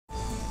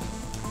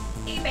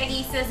Hey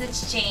Baggistas,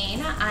 it's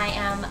Jane. I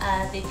am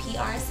the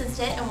PR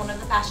assistant and one of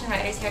the fashion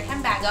writers here at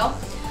Handbago.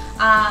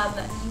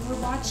 You were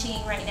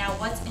watching right now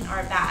what's in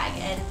our bag,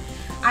 and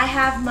I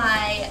have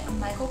my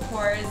Michael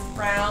Kors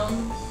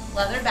brown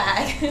leather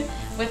bag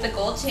with the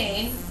gold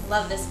chain.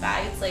 Love this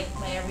bag. It's like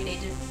my everyday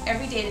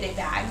to day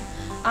bag.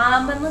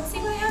 And let's see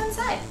what I have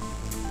inside.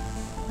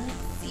 Let's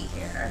see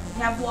here.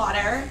 We have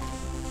water.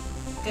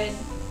 Good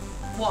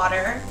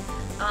water.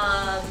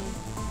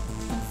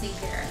 Let's see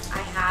here. I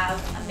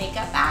have a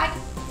makeup bag,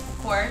 of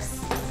course.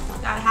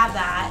 Gotta have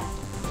that.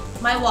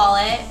 My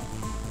wallet,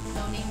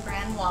 no name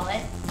brand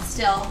wallet,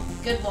 still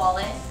good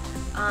wallet.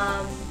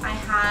 I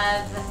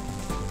have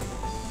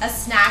a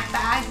snack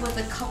bag with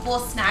a couple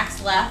of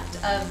snacks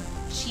left of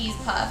cheese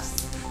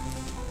puffs.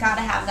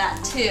 Gotta have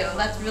that too.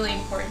 That's really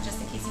important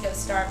just in case you go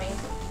starving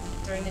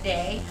during the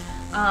day.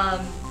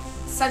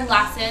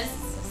 Sunglasses.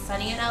 It's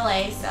sunny in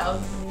LA,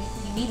 so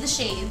you need the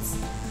shades.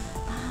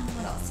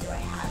 What else do I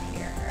have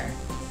here?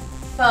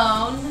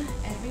 Phone.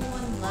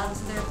 Everyone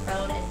loves their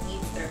phone and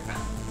needs their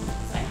phone.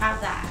 So I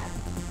have that.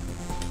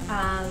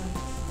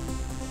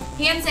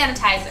 Hand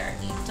sanitizer.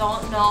 You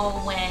don't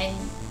know when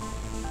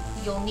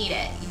you'll need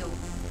it.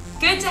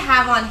 Good to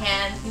have on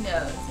hand. Who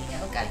knows?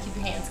 Gotta keep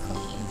your hands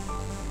clean.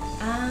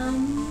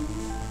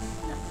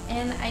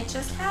 And I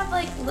just have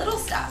like little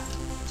stuff.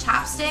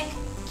 Chapstick,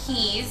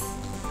 keys.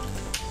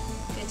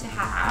 Good to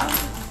have.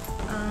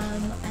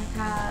 I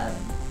have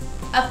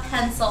a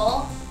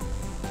pencil.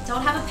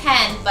 Don't have a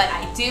pen, but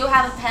I do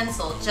have a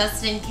pencil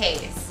just in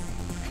case.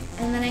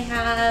 And then I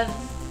have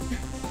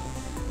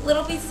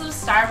little pieces of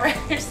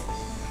Starburst.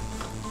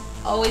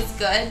 Always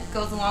good,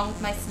 goes along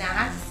with my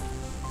snacks.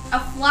 A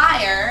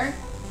flyer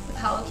with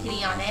Hello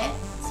Kitty on it.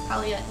 It's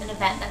probably an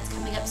event that's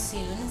coming up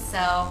soon,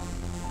 so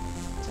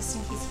just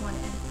in case you want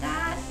to edit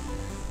that.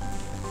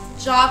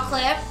 Jaw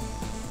clip,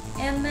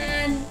 and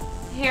then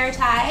hair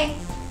tie,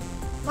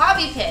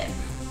 bobby pin.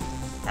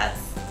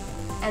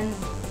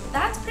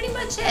 That's pretty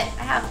much it.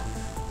 I have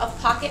a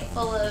pocket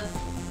full of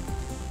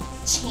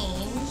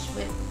change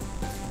with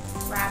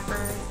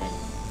wrappers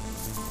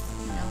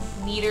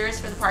and meters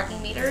for the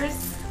parking meters.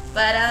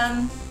 But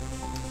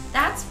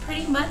that's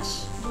pretty much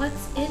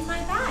what's in my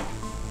bag.